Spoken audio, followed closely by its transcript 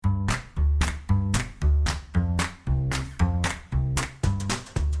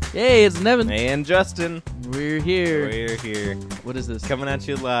Hey, it's Nevin. And Justin. We're here. We're here. What is this? Coming at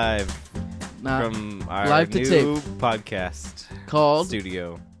you live from our live to new tape. podcast Called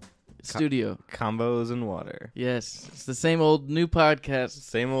studio. Combos and Water. Yes, it's the same old new podcast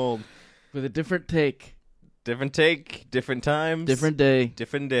Same old. with a different take, Different take, different times. different day.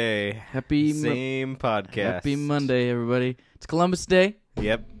 Different day. Same podcast. Happy Monday, everybody. It's Columbus Day.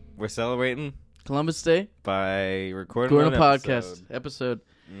 Yep. We're celebrating Columbus Day. by recording We're an on a podcast episode.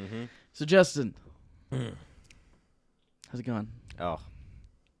 Mm-hmm. So Justin, how's it going? Oh,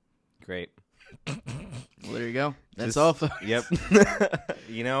 great. Well, there you go. That's Just- all, folks. Yep.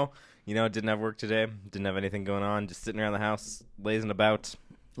 you know, didn't have work today. Didn't have anything going on. Just sitting around the house, lazing about.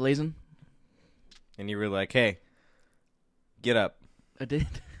 Lazing. And you were like, hey, get up. I did.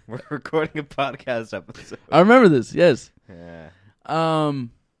 We're recording a podcast episode. I remember this. Yes. Yeah.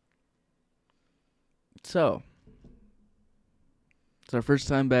 So it's our first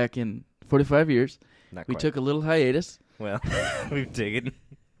time back in 45 years. Not We quite. took a little hiatus. Well, we've taken.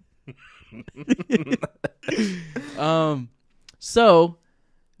 So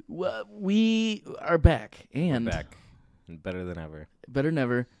we are back and Back. And better than ever. better than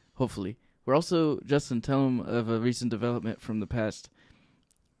ever, hopefully. We're also, Justin, tell them of a recent development from the past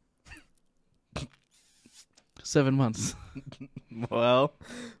 7 months. Well,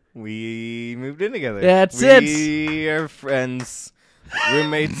 we moved in together. That's it. We are friends,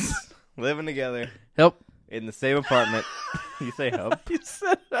 roommates, living together Help. in the same apartment. You say help? You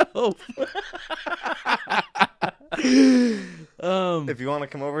said help. If you want to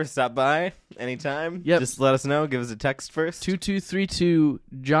come over, stop by anytime. Yep. Just let us know. Give us a text first. 2232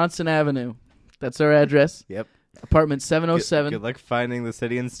 Johnson Avenue. That's our address. Yep. Apartment 707. Good luck finding the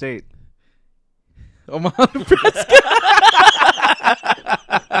city and state. Omaha, Nebraska.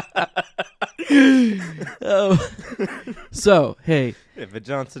 So, hey, If a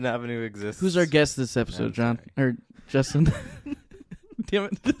Johnson Avenue exists. who's our guest this episode, I'm John? Or Justin? Damn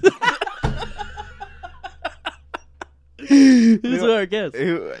it. Who's our guest?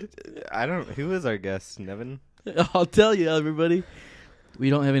 Who is our guest, Nevin? I'll tell you, everybody. We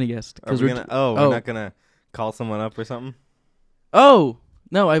don't have any guests. Are we gonna? We're not gonna call someone up or something. Oh,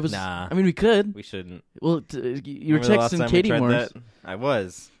 no, I was. Nah. I mean, we could. We shouldn't. Well, you were Remember the last texting time we Katie tried Morris. that? I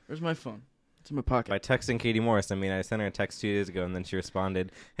was. Where's my phone? It's in my pocket. By texting Katie Morris, I mean I sent her a text 2 days ago, and then she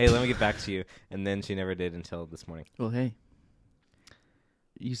responded, "Hey, let me get back to you," and then she never did until this morning. Well, hey.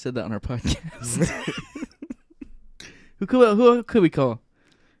 You said that on our podcast. Who could we call?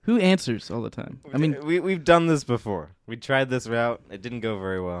 Who answers all the time? I mean, we've done this before. We tried this route. It didn't go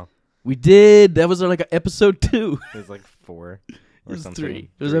very well. we did. That was like episode 2. It was like 4 It or was something. 3.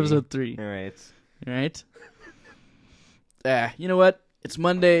 It was episode 3. All right. All right. You know what? It's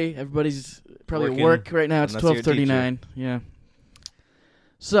Monday. Everybody's probably Working, at work right now. It's unless you're a 12:39. Yeah.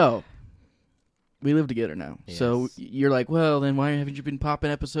 So, we live together now. So Yes. you're like, well, then why haven't you been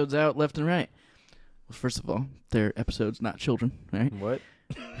popping episodes out left and right? Well, first of all, they're episodes, not children, right? What?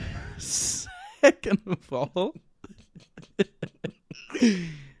 Second of all,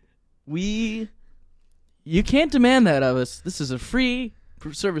 you can't demand that of us. This is a free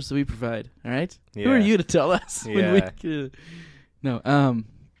service that we provide. All right. Yeah. Who are you to tell us when we? Yeah. No.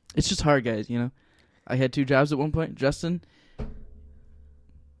 It's just hard, guys. You know, I had 2 jobs at one point. Justin,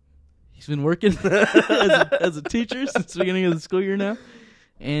 he's been working as a teacher since the beginning of the school year now,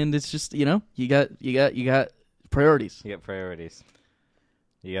 and it's just you got priorities. You got priorities.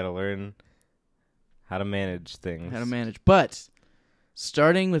 You got to learn how to manage things. How to manage. But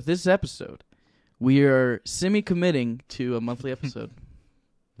starting with this episode, we are semi-committing to a monthly episode.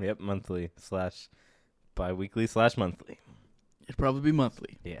 Yep, monthly / bi-weekly / monthly. It'd probably be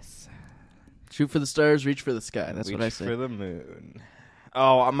monthly. Yes. Shoot for the stars, reach for the sky. That's Reach what I say. for the moon.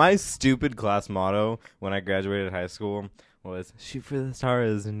 Oh, my stupid class motto when I graduated high school was shoot for the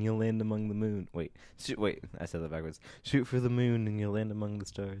stars and you'll land among the moon. Wait, I said that backwards. Shoot for the moon and you'll land among the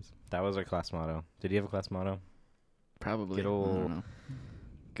stars. That was our class motto. Did you have a class motto? Probably. Good I old- don't know.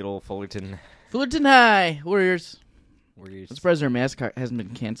 Good old Fullerton. Fullerton High Warriors. Warriors. I'm surprised their mascot hasn't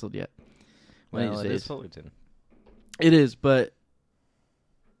been canceled yet. One of Well, these it days. is Fullerton. It is, but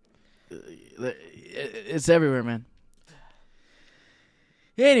it's everywhere, man.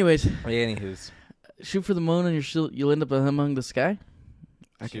 Anyways, Anywho's. shoot for the moon and you'll end up among the sky.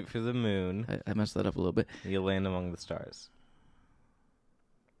 Shoot for the moon. I messed that up a little bit. You'll land among the stars.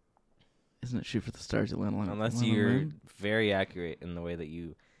 Isn't it shoot for the stars? You'll land along Unless along the you're moon? very accurate in the way that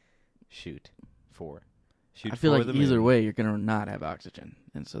you shoot for. Shoot I feel for like the either moon. way, you're gonna not have oxygen,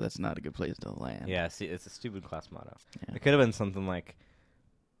 and so that's not a good place to land. Yeah, see, it's a stupid class motto. Yeah. It could have been something like,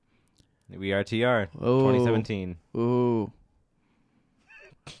 "We are TR, Oh. 2017." Ooh.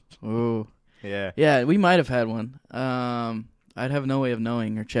 Oh. Yeah. Yeah, we might have had one. I'd have no way of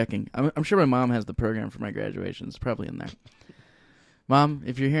knowing or checking. I'm sure my mom has the program for my graduation. It's probably in there. Mom,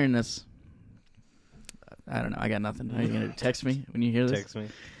 if you're hearing this, I don't know. I got nothing. Are you gonna text me when you hear this? Text me.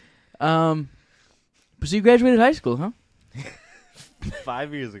 But so you graduated high school, huh?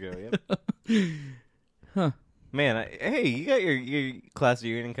 5 years ago. Yep. Huh. Man, hey, you got your class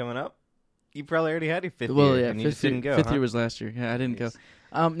reunion coming up. You probably already had your fifth Well, year, yeah, and you just didn't go. fifth huh? year was last year. Yeah, I didn't Yes.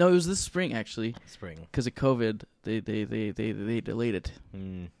 go. No, it was this spring actually, Spring. because of COVID. They delayed it.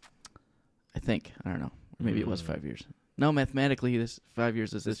 Mm. I think. I don't know. Or maybe it was Mm. 5 years. No, mathematically, this 5 years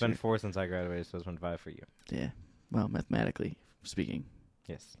is It's this been year. 4 since I graduated, so it's been 5 for you. Yeah. Well, mathematically speaking.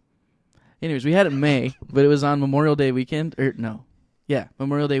 Yes. Anyways, we had it in May, but it was on Memorial Day weekend. Or no. Yeah,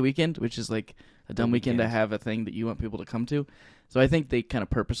 Memorial Day weekend, which is like a dumb weekend to weekend. have a thing that you want people to come to. So I think they kind of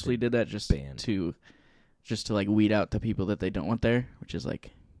purposely did that just Banned. to like weed out the people that they don't want there, which is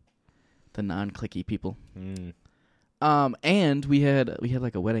like the non-clicky people. Mm. And we had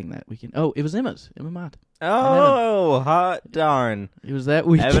like a wedding that weekend. Oh, it was Emma Mott. Oh, hot darn. It was that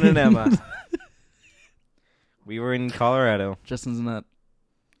weekend. Evan and Emma. We were in Colorado. Justin's not.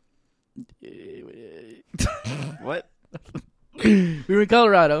 What? We were in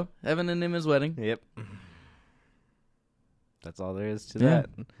Colorado. Evan and Emma's wedding. Yep. That's all there is to Yeah.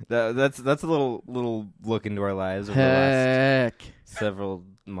 that. That's a little look into our lives over the last Heck. several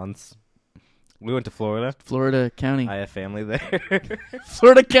months. We went to Florida. Florida County. I have family there.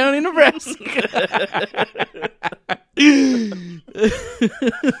 Florida County, Nebraska.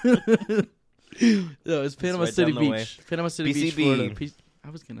 No, it's Panama right City down the way. Beach. Panama City Beach, PCB. Florida. I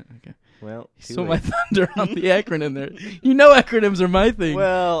was gonna. Okay. Well, You too stole late. my thunder on the acronym there. You know acronyms are my thing.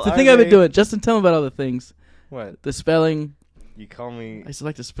 Well, it's the are thing I've been they? doing. Justin, tell him about all the things. What? The spelling. You call me? I used to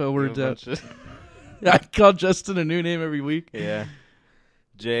like to spell a words out. bunch of- I call Justin a new name every week. Yeah.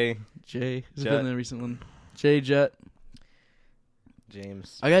 Jay, Jay has Jut. been the recent one. Jay Jut.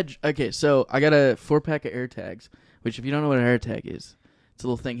 James. I got a 4-pack of AirTags, which if you don't know what an AirTag is, it's a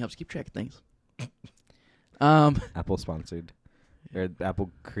little thing helps keep track of things. Apple sponsored, or Apple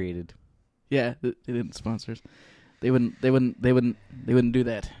created. Yeah, they didn't sponsor us. They wouldn't do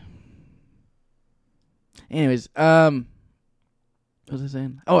that. Anyways, what was I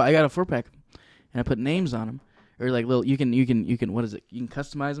saying? Oh, I got a 4-pack, and I put names on them, or like little. You can what is it? You can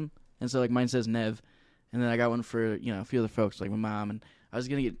customize them, and so like mine says Nev, and then I got one for a few other folks like my mom, and I was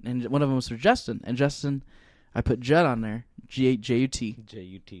gonna get, and one of them was for Justin, and Justin, I put Jut on there, Jut, Jut.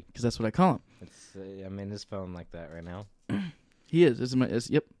 because that's what I call him. It's I'm in his phone like that right now. He is.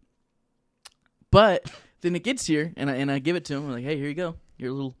 Yep. But then it gets here, and I give it to him. I'm like, hey, here you go,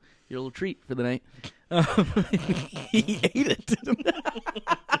 your little treat for the night. He ate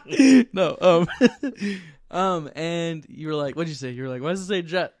it. No. And you were like, what'd you say? You were like, why does it say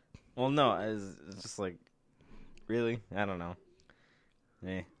Jut? Well, no, it's just like, really? I don't know.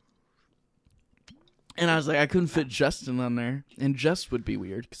 Eh. And I was like, I couldn't fit Justin on there, and Just would be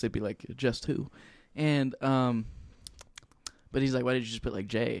weird because they'd be like, just who? And but he's like, why did you just put like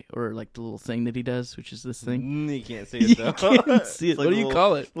J or like the little thing that he does, which is this thing? You can't see You it though. can't see it. It's like What do you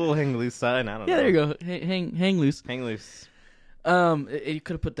call it? Little hang loose sign. I don't know. Yeah, there you go. Hang loose. Hang loose. You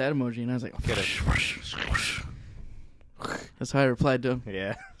could have put that emoji, and I was like, that's how I replied to him.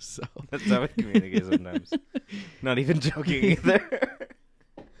 Yeah, So that's how we communicate sometimes. Not even joking either.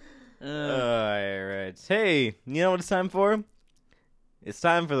 Alright. Hey, you know what it's time for? It's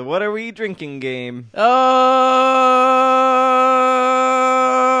time for the What Are We Drinking game. Oh,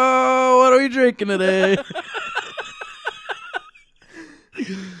 what are we drinking today?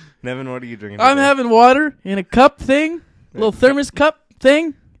 Nevin, what are you drinking I'm today? having water in a cup thing, little thermos cup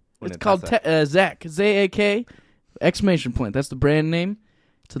thing. When It's it called does that. Zach, Z-A-K, exclamation point. That's the brand name.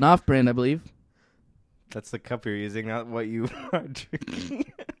 It's an off-brand, I believe. That's the cup you're using, not what you are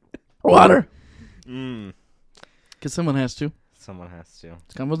drinking. Water, Mm. because someone has to. Someone has to.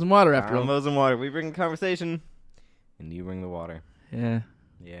 It's combos and water after all. Combos and water. We bring the conversation, and you bring the water. Yeah.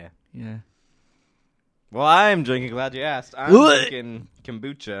 Yeah. Well, I'm drinking. Glad you asked. I'm What? drinking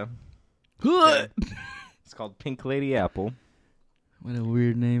kombucha. What? It's called Pink Lady Apple. What a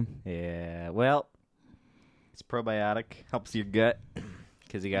weird name. Yeah. Well, it's probiotic. Helps your gut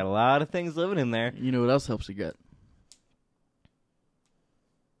because you got a lot of things living in there. You know what else helps your gut?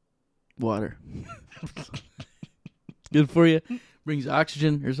 Water. It's good for you. Brings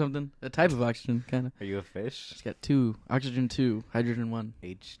oxygen or something. A type of oxygen, kind of. Are you a fish? It's got 2. Oxygen 2, hydrogen 1.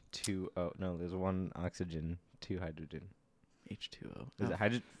 H2O. No, there's 1 oxygen, 2 hydrogen. H2O. Is No. it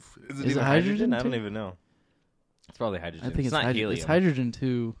hydrogen? Is Is even it hydrogen I don't too? even know. It's probably hydrogen. I think it's not hydrogen. helium. It's hydrogen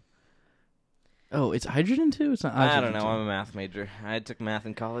 2. Oh, it's hydrogen too? It's not I hydrogen. don't know. I'm a math major. I took math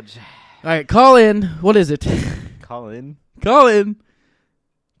in college. All right, call in. What is it? Call in. Call in.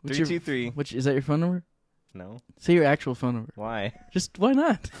 What's your- 323. Which is that your phone number? No. Say your actual phone number. Why? Just why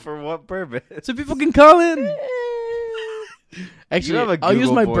not? For what purpose? So people can call in. Actually, have a I'll use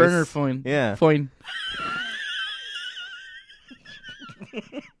Google my voice. burner phone. Yeah. Phone.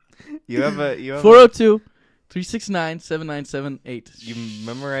 You have a 402-369-7978. You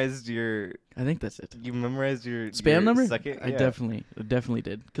memorized your I think that's it. spam Spam number? Second? I definitely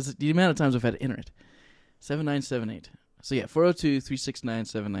did. Because the amount of times I've had to enter it. 7978. So yeah,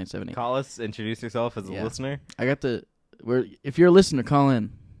 402-369-7978. Call us. Introduce yourself as a Yeah. listener. I got the. If you're a listener, call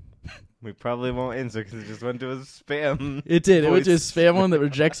in. We probably won't answer because it just went to a spam. It did. It was just spam one that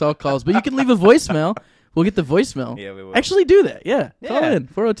rejects all calls. But you can leave a voicemail. We'll get the voicemail. Yeah, we will. Actually, do that. Yeah. Call Yeah. in.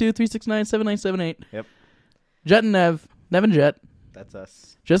 402-369-7978. Yep. Jet and Nev. Nev and Jet. That's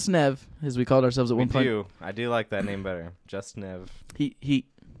us. Just Nev, as we called ourselves at We one point. do. I do like that name better. Just Nev. He's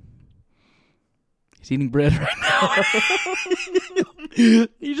eating bread right now.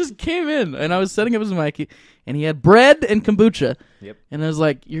 He just came in, and I was setting up his mic, and he had bread and kombucha. Yep. And I was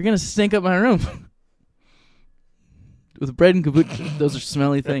like, "You're gonna stink up my room." With bread and kombucha, those are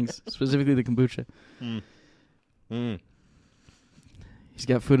smelly things. Specifically, the kombucha. He's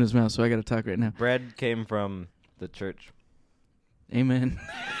got food in his mouth, so I got to talk right now. Bread came from the church. Amen.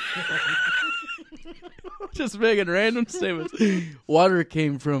 Just making random statements. Water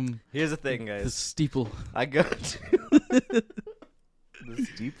came from Here's the thing, the guys. steeple. I go to the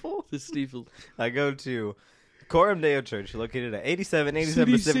steeple. The steeple. I go to Coram Deo Church, located at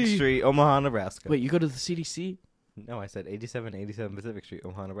 8787 Pacific CDC. Street, Omaha, Nebraska. Wait, you go to the CDC? No, I said 8787 Pacific Street,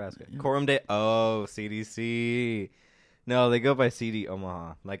 Omaha, Nebraska. Yeah. Coram Deo. Oh, CDC. No, they go by CD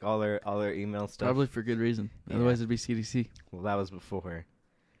Omaha, like all their email stuff. Probably for good reason. Yeah. Otherwise, it'd be CDC. Well, that was before.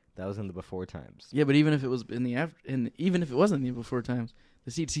 That was in the before times. Yeah, but even if it was in the even if it wasn't in the before times,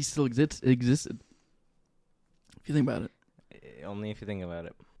 the CDC still existed. If you think about it. Only if you think about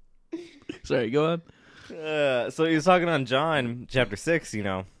it. Sorry, go on. So he was talking on John chapter 6,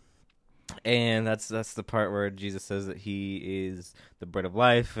 and that's the part where Jesus says that he is the bread of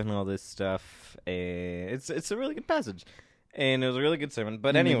life and all this stuff, and it's a really good passage, and it was a really good sermon.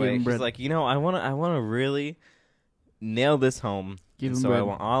 But And they gave anyway, him he's bread. like, I wanna really nail this home, Give and him so bread. I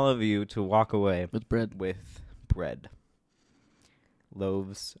want all of you to walk away With bread. with bread,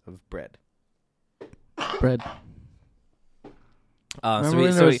 loaves of bread. Bread. So when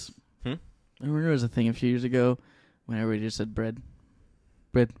he, there was, Hmm? remember there was a thing a few years ago when everybody just said bread?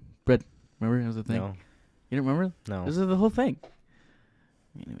 Bread. Remember? It was a thing. no, You don't remember? no, This is the whole thing.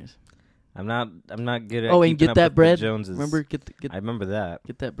 Anyways. I'm not good at. Oh, and keeping get up that with the bread. Joneses. Remember? I remember that.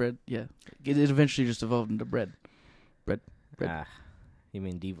 Get that bread. Yeah. It eventually just evolved into bread. Bread. Ah, you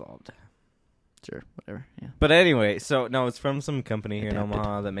mean devolved. Sure. Whatever. Yeah. But anyway, so no, it's from some company here in Adapted.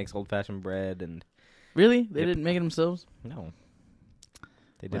 Omaha that makes old-fashioned bread, and Really? They Yep. didn't make it themselves? no,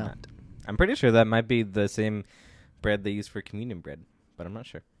 they did Wow. not. I'm pretty sure that might be the same bread they use for communion bread, but I'm not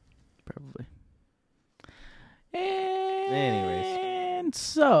sure. Probably. Anyways. And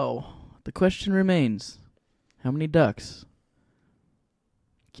so, the question remains, how many ducks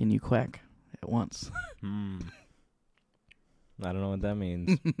can you quack at once? I don't know what that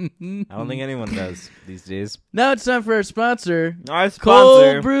means. I don't think anyone does these days. Now it's time for our sponsor, Our Cold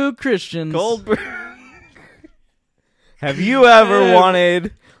sponsor, Brew Christians. Cold Brew. Have you ever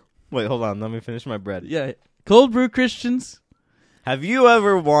wanted? Wait, hold on. Let me finish my bread. Yeah. Cold Brew Christians. Have you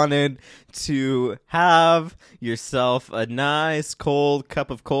ever wanted to have yourself a nice cold cup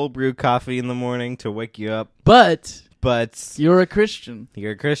of cold brew coffee in the morning to wake you up, But but you're a Christian.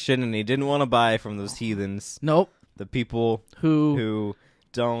 you're a Christian and you didn't want to buy from those heathens, Nope. the people Who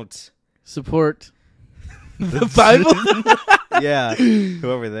don't, support the Bible. yeah,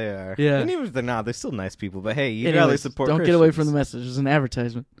 whoever they are. Yeah. And even if they're not, they're still nice people. But hey, you gotta Anyways, support don't Christians. get away from the message. It's an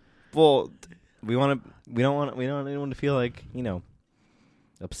advertisement. Well, we don't want anyone to feel like,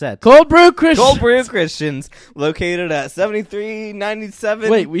 upset. Cold Brew Christians. Cold Brew Christians, located at 7397.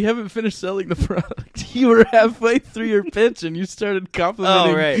 Wait, we haven't finished selling the product. You were halfway through your pitch and you started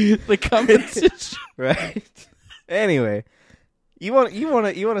complimenting Oh, right. the competition. Right. Anyway, you want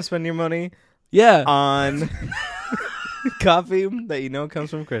to spend your money Yeah. on coffee that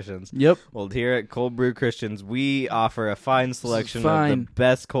comes from Christians. Yep. Well, here at Cold Brew Christians, we offer a fine selection of fine. the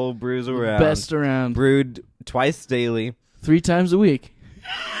best cold brews around, Best around. brewed twice daily. 3 times a week.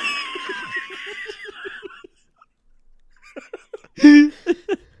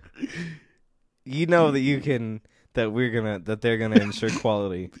 You know that they're gonna ensure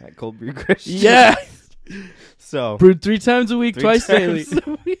quality at Cold Brew Christians. Yeah. So Brewed 3 times a week, 3 twice daily. times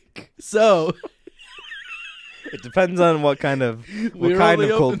a week. So, It depends on what kind of We're only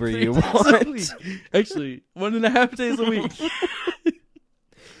cold open brew 3 you times a want. week. Actually, 1.5 days a week.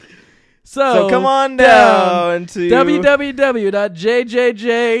 So come on down to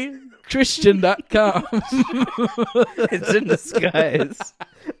www.jjjchristian.com. It's in disguise.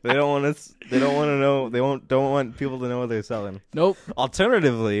 They don't want us. They don't want to know. They don't want people to know what they're selling. Nope.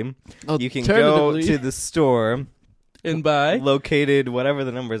 Alternatively, you can go to the store and buy located whatever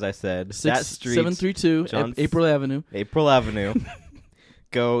the numbers I said. That street, 732 April Avenue. April Avenue.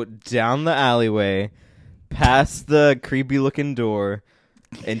 Go down the alleyway, past the creepy looking door,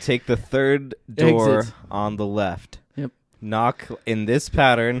 and take the third door Exit. on the left. Yep. Knock in this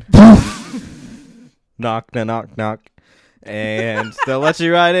pattern. Knock, knock, knock. And they'll let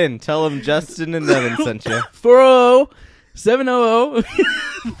you right in. Tell them Justin and Devin sent you.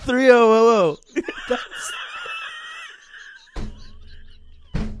 400-700-3000.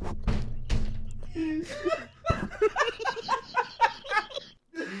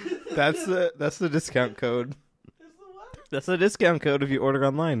 That's the discount code. That's the discount code if you order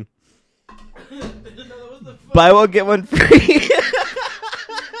online. Buy one get one free.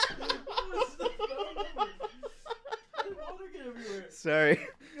 Sorry.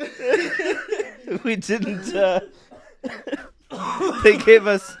 We didn't they gave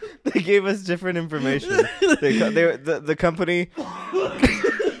us different information. The company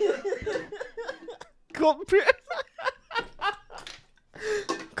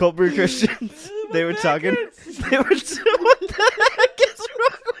Cold Brew Christians. They were talking. They were what the heck is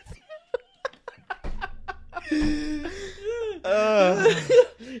wrong with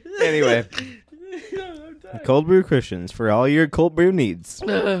you? Anyway, Cold Brew Christians for all your cold brew needs.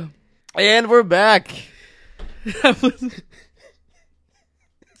 And we're back. That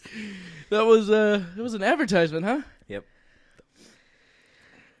was an advertisement, huh? Yep.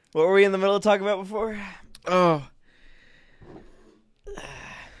 What were we in the middle of talking about before? Oh.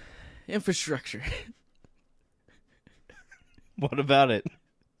 Infrastructure. What about it?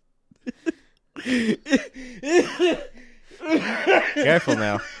 Careful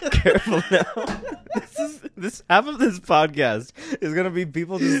now. Careful now. This half of this podcast is gonna be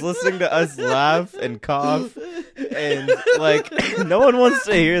people just listening to us laugh and cough, and like no one wants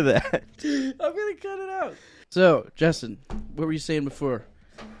to hear that. I'm gonna cut it out. So, Justin, what were you saying before?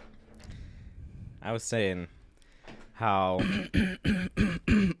 I was saying how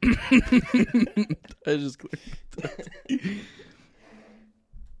I just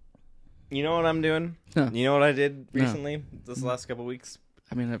you know what I'm doing? Huh. You know what I did recently this last couple weeks?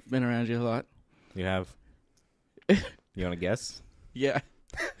 I mean, I've been around you a lot. You have? You want to guess? Yeah.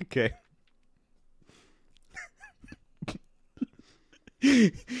 Okay.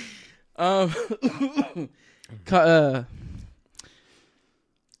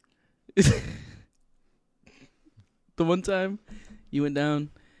 The one time you went down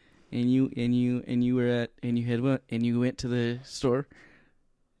and you went to the store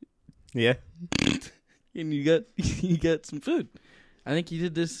Yeah. and you got some food. I think you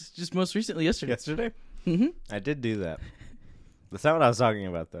did this just most recently yesterday. Yesterday? Mm-hmm. I did do that. That's not what I was talking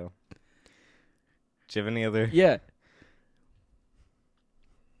about, though. Do you have any other? Yeah.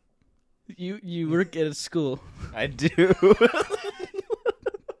 You work at a school. I do.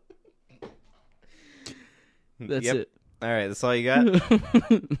 That's Yep. it. All right, that's all you got?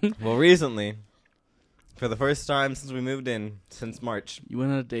 Well, recently, for the first time since we moved in, since March. You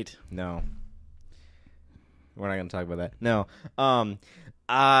went on a date. No. We're not going to talk about that. No.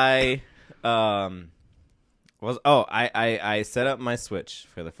 I set up my Switch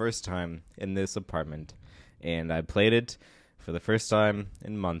for the first time in this apartment, and I played it for the first time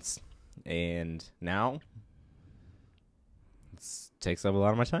in months, and now it takes up a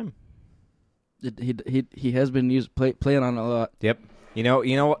lot of my time. He has been playing on it a lot. Yep. You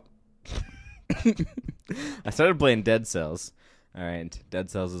know what? I started playing Dead Cells. All right, Dead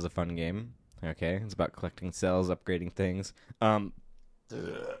Cells is a fun game. Okay, it's about collecting cells, upgrading things. Cut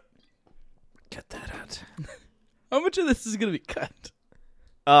that out. How much of this is gonna be cut?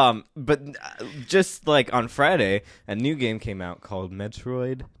 But just like on Friday, a new game came out called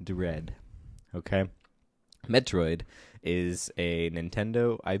Metroid Dread. Okay, Metroid is a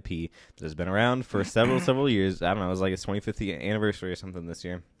Nintendo IP that has been around for several years. I don't know, it was like its 25th anniversary or something this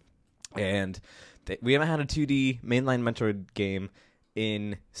year, and we haven't had a 2D mainline Metroid game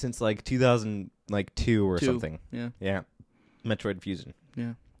since like 2002 or something. Yeah, Metroid Fusion.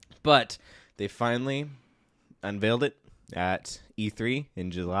 Yeah, but they finally unveiled it at E3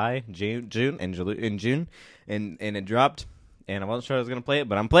 in June, and it dropped. And I wasn't sure I was gonna play it,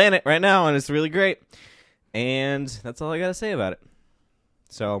 but I'm playing it right now, and it's really great. And that's all I gotta say about it.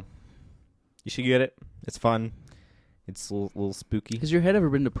 So, You should get it. It's fun. It's a little spooky. Has your head ever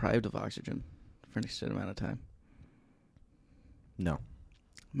been deprived of oxygen for an extended amount of time? No.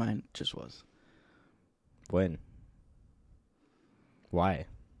 Mine just was. When? Why?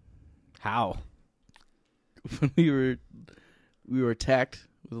 How? When we were attacked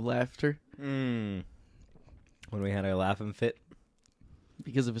with laughter When we had our laughing fit.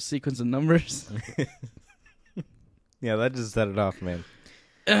 because of a sequence of numbers. Yeah, that just set it off, man.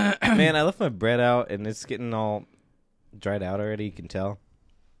 Man, I left my bread out, and it's getting all dried out already. You can tell.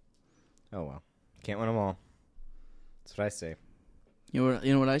 Oh, well. Can't win them all. That's what I say. You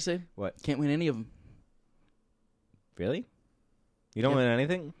know what I say? What? Can't win any of them. Really? You don't Yep. win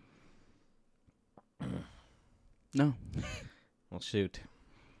anything? No. Well, shoot.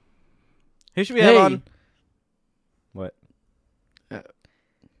 Who should we have on? What?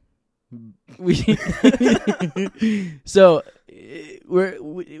 We so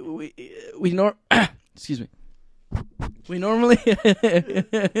excuse me. We normally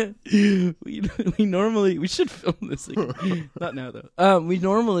we normally we should film this again. Not now though. We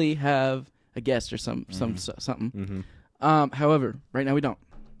normally have a guest or something. Mm-hmm. However, right now we don't,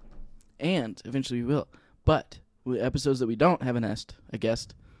 and eventually we will. But with episodes that we don't have a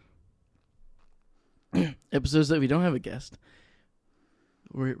guest, episodes that we don't have a guest.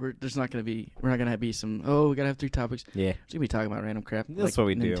 There's not gonna be. We're not gonna be some. Oh, we gotta have 3 topics. Yeah. We're gonna be talking about random crap. That's what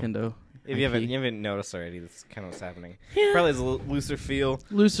we do. Nintendo. If IP. you haven't noticed already, that's kind of what's happening. Yeah. Probably has a little looser feel.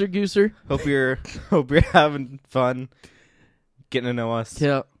 Looser gooser. Hope you're having fun, getting to know us,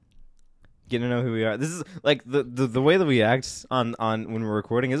 Yeah. getting to know who we are. This is like the way that we act on when we're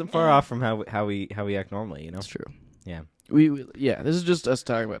recording isn't far off from how we act normally. You know. That's true. Yeah. We this is just us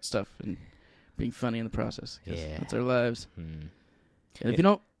talking about stuff and being funny in the process. 'Cause Yeah. that's our lives. Hmm. And if you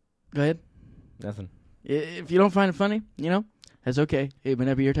don't, go ahead. Nothing. If you don't find it funny, that's okay. It may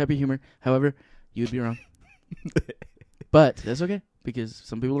not be your type of humor. However, you'd be wrong. But that's okay because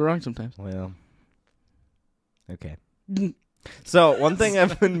some people are wrong sometimes. Well. Okay. So one thing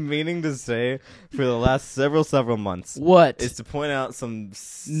I've been meaning to say for the last several months What? is to point out some No.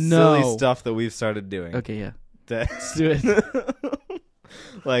 silly stuff that we've started doing. Okay, yeah. Let's do it.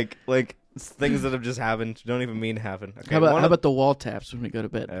 like things that have just happened, don't even mean to happen. Okay, How about the wall taps when we go to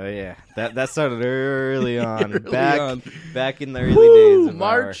bed? Oh yeah, that started early on, Early on. back in the early days of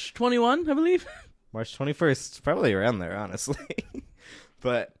March 21, I believe. March 21st, probably around there, honestly.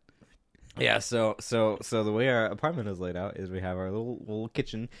 But yeah, so the way our apartment is laid out is we have our little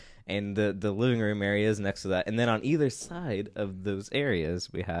kitchen, and the living room area is next to that, and then on either side of those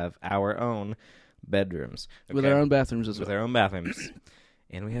areas we have our own bedrooms With our own bathrooms as with well. our own bathrooms,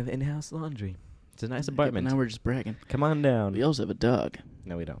 and we have in-house laundry. It's a nice apartment. Now we're just bragging. Come on down. We also have a dog.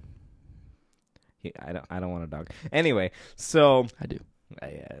 No, we don't. I don't want a dog. Anyway, so I do.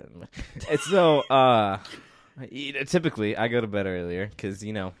 typically I go to bed earlier because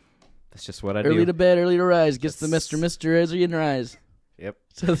that's just what I do. Early to bed, early to rise. Gets the Mr. as you rise. Yep.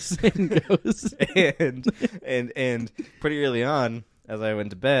 So the saying goes. and pretty early on, as I went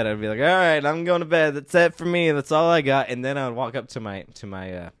to bed, I'd be like, "All right, I'm going to bed. That's it for me. That's all I got." And then I would walk up to my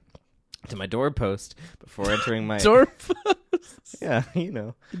doorpost before entering my Doorpost. Yeah,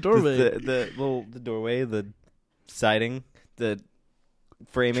 Doorway. the doorway, the siding, the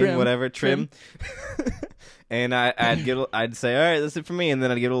framing, Trim. whatever, trim. And I'd say, "All right, that's it for me," and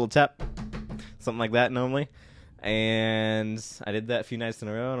then I'd get a little tap, something like that normally. And I did that a few nights in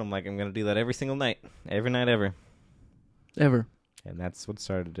a row, and I'm like, I'm gonna do that every single night, every night ever. And that's what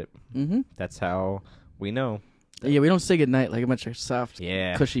started it. Mm-hmm. That's how we know. Yeah, we don't say goodnight like a bunch of soft,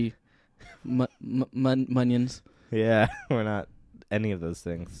 Yeah. cushy munions. Yeah, we're not any of those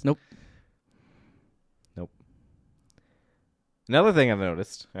things. Nope. Another thing I've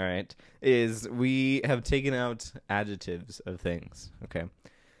noticed, all right, is we have taken out adjectives of things. Okay,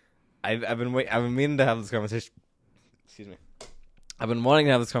 I've been meaning to have this conversation. Excuse me. I've been wanting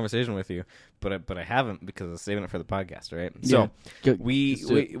to have this conversation with you, but I haven't because I was saving it for the podcast, right? Yeah. So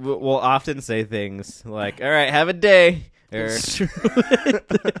we'll often say things like, "All right, have a day," or It's true.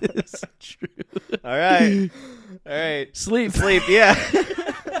 It's true. "All right, Sleep.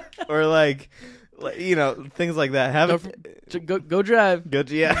 yeah," or like things like that. Go drive.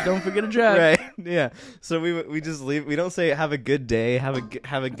 Yeah. Don't forget to drive. Right. Yeah. So we just leave. We don't say have a good day. Have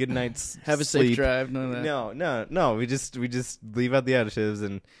a good night's Have a sleep. safe drive. None of that. No. We just leave out the adjectives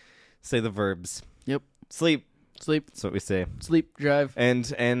and say the verbs. Yep. Sleep. Sleep. That's what we say. Sleep. Drive.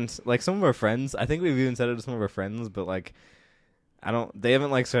 And like some of our friends, I think we've even said it to some of our friends, but like they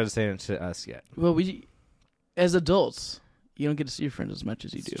haven't like started saying it to us yet. Well, as adults, you don't get to see your friends as much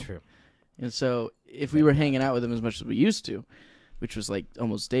as you do. It's true. And so if we were hanging out with them as much as we used to, which was like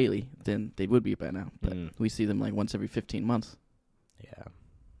almost daily, then they would be by now. But Mm. we see them like once every 15 months. Yeah.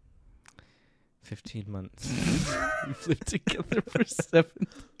 15 months. We've lived together for 7.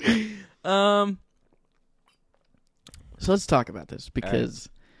 So let's talk about this because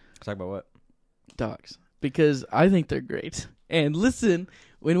Talk about what? dogs. Because I think they're great. And listen,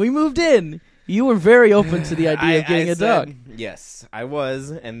 when we moved in, you were very open to the idea of getting a dog. Yes, I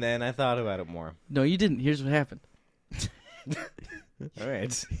was, and then I thought about it more. No, you didn't. Here's what happened. All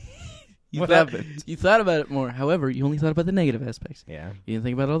right. You What thought, happened? You thought about it more. However, you only thought about the negative aspects. Yeah, You didn't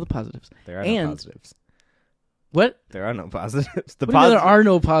think about all the positives. there are And- no positives. What? There are no positives. The What do you mean there posi- are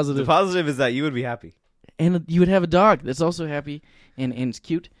no The positives? positive is that you would be happy. And you would have a dog that's also happy and it's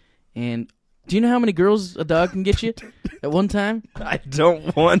cute. And do you know how many girls a dog can get you at one time? I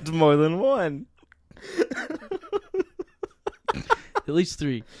don't want more than one. At least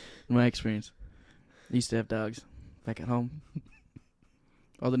 3, in my experience. I used to have dogs back at home.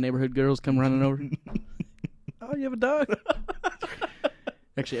 All the neighborhood girls come running over. Oh, you have a dog?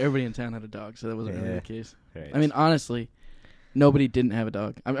 Actually, everybody in town had a dog, so that wasn't really Yeah. the case. Right. I mean, honestly, nobody didn't have a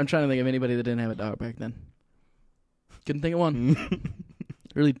dog. I'm trying to think of anybody that didn't have a dog back then. Couldn't think of one.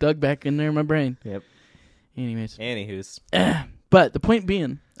 Really dug back in there in my brain. Yep. Anyways. Anywho's. But the point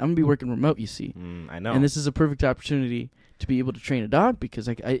being, I'm going to be working remote, you see. I know. And this is a perfect opportunity to be able to train a dog because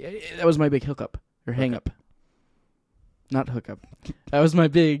I that was my big hookup or hang up. Not hookup. That was my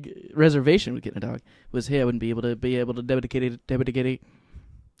big reservation with getting a dog. Was hey, I wouldn't be able to dedicate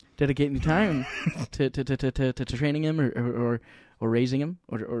any time to training him or raising him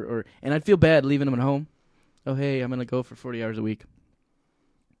or and I'd feel bad leaving him at home. Oh hey, I'm gonna go for 40 hours a week.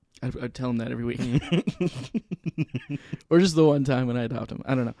 I'd tell him that every week. Or just the one time when I adopt him.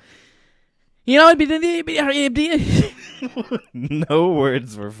 I don't know. You know, it'd be No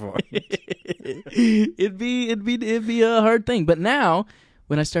words were formed. it'd be a hard thing. But now,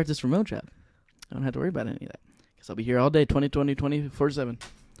 when I start this remote job, I don't have to worry about any of that because I'll be here all day, 24/7.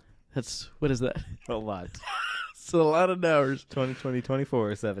 What is that? A lot. It's a lot of hours. 2020,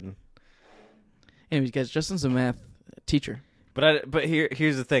 24/7. Anyways, guys, Justin's a math teacher. But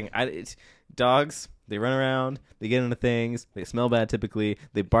here's the thing. Dogs, they run around, they get into things, they smell bad typically,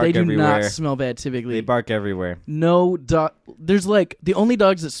 they bark They do everywhere. not smell bad typically. They bark everywhere. No dog. There's like the only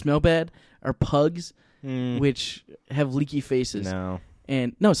dogs that smell bad are pugs, which have leaky faces. No.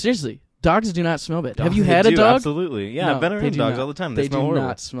 And no, seriously, dogs do not smell bad. Have you They had a do, dog? Absolutely. Yeah, No, I've been they around do dogs not. all the time. They, They smell do horrible.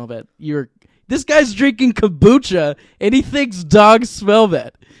 not smell bad. This guy's drinking kombucha and he thinks dogs smell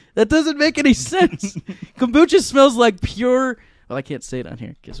bad. That doesn't make any sense. Kombucha smells like pure. Well, I can't say it on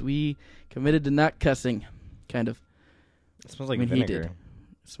here because we committed to not cussing. Kind of. It smells like I mean, he vinegar. did.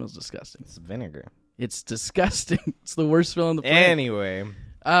 It smells disgusting. It's vinegar. It's disgusting. It's the worst smell on the planet. Anyway,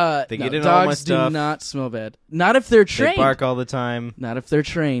 They get in all my dogs stuff. do not smell bad. Not if they're trained. they bark all the time. Not if they're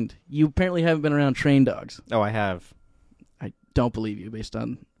trained. You apparently haven't been around trained dogs. Oh, I have. I don't believe you based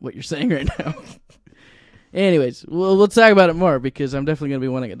on what you're saying right now. Anyways, we'll talk about it more because I'm definitely going to be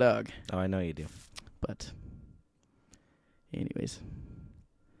wanting a dog. Oh, I know you do. But, anyways.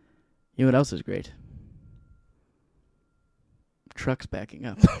 You know what else is great? Trucks backing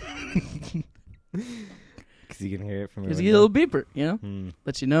up. Because you can hear it from your Because you get a window. little beeper, you know? Hmm.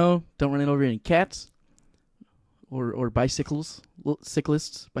 Lets you know, don't run over any cats. Or bicycles.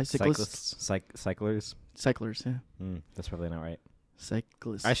 Cyclists. Bicyclists. Cyclers. Cyclers, yeah. That's probably not right.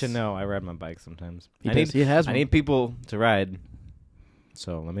 Cyclists. I should know. I ride my bike sometimes. He I does. need He has I one. need people to ride.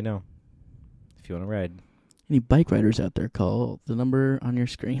 So let me know if you want to ride. Any bike riders out there, call the number on your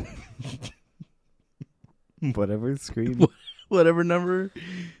screen. Whatever screen. Whatever number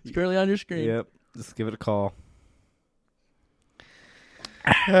is currently on your screen. Yep. Just give it a call.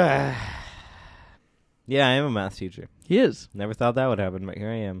 Yeah, I am a math teacher. He is. Never thought that would happen, but here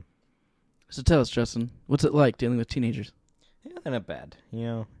I am. So tell us, Justin, what's it like dealing with teenagers? Yeah, they're not bad.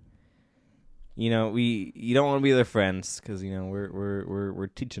 You don't want to be their friends because we're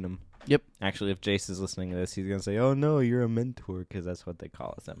teaching them. Yep. Actually, if Jace is listening to this, he's gonna say, "Oh no, you're a mentor," because that's what they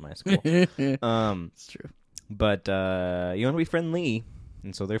call us at my school. It's true. But you want to be friendly,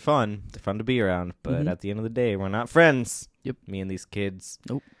 and so they're fun. They're fun to be around. But Mhm. at the end of the day, we're not friends. Yep. Me and these kids.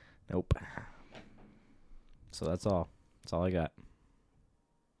 Nope. So that's all. That's all I got.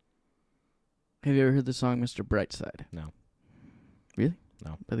 Have you ever heard the song Mr. Brightside? No. Really?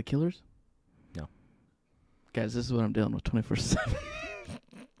 No. By the Killers? No. Guys, this is what I'm dealing with 24/7.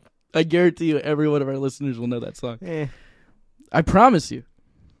 I guarantee you every one of our listeners will know that song. I promise you.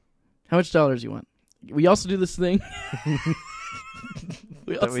 How much dollars you want? We also do this thing.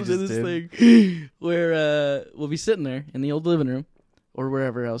 we That also we do just this did. thing where we'll be sitting there in the old living room or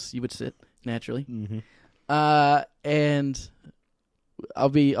wherever else you would sit naturally. Mm-hmm. And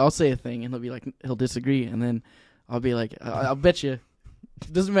I'll say a thing and he'll disagree, and then I'll be like, I'll bet you.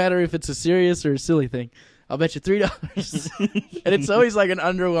 It doesn't matter if it's a serious or a silly thing. I'll bet you $3, and it's always like an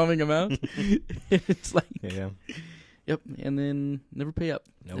underwhelming amount. It's like, Yeah. yep, and then never pay up.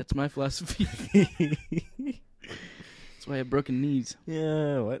 Nope. That's my philosophy. That's why I have broken knees.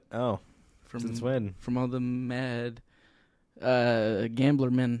 Yeah. What? Oh. Since when? From all the mad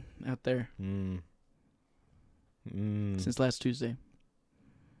gambler men out there since last Tuesday.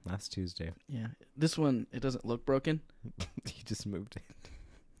 Last Tuesday. Yeah, this one, it doesn't look broken. You just moved it.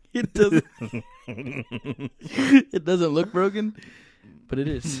 It doesn't. It doesn't look broken, but it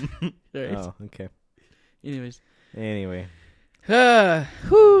is. All right. Oh, okay. Anyways. Anyway.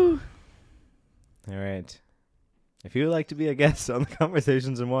 Whew. All right. If you would like to be a guest on the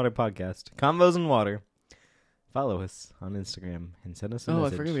Conversations in Water podcast, Convos in Water, follow us on Instagram and send us a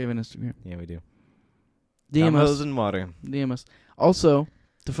message. I forget we have an Instagram. Yeah, we do. DM Convos us. in Water. DM us. Also,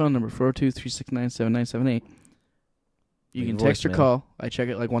 the phone number, 402-369-7978. You can text or voicemail. call. I check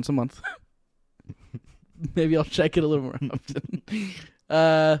it like once a month. Maybe I'll check it a little more often.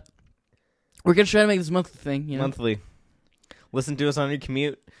 We're going to try to make this monthly thing. You know? Monthly. Listen to us on your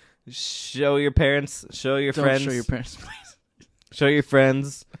commute. Show your parents. Show your Don't friends. show your parents, please. Show your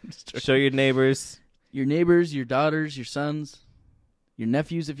friends. I'm just joking. Show your neighbors. Your neighbors, your daughters, your sons, your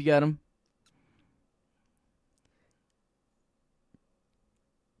nephews if you got them.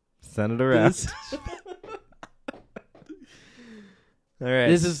 Send it around. All right.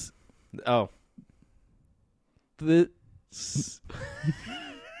 This is Oh. this.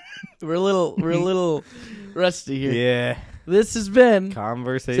 We're a little rusty here. Yeah. This has been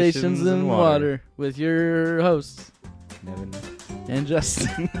Conversations in Water with your hosts Nevin. and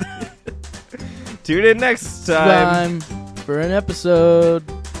Justin. Tune in next time. Time for an episode.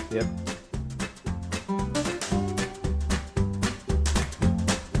 Yep.